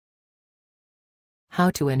How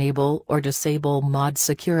to enable or disable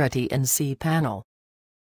ModSecurity in cPanel.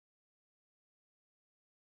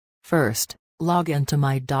 First, log into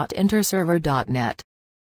my.interserver.net.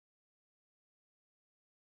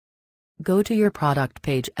 Go to your product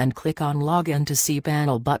page and click on Login to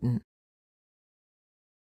cPanel button.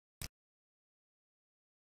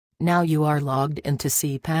 Now you are logged into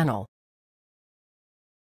cPanel.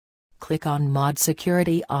 Click on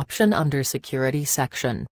ModSecurity option under Security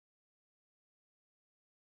section.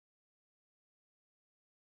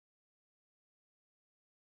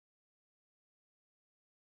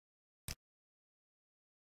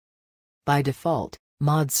 By default,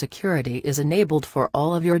 ModSecurity is enabled for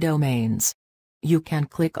all of your domains. You can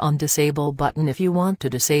click on Disable button if you want to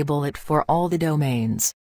disable it for all the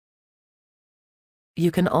domains.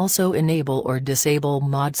 You can also enable or disable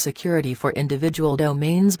ModSecurity for individual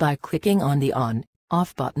domains by clicking on the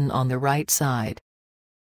On/Off button on the right side.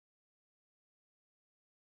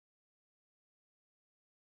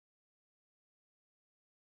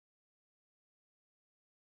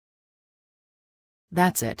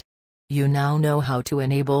 That's it. You now know how to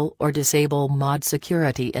enable or disable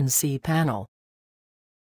ModSecurity in cPanel.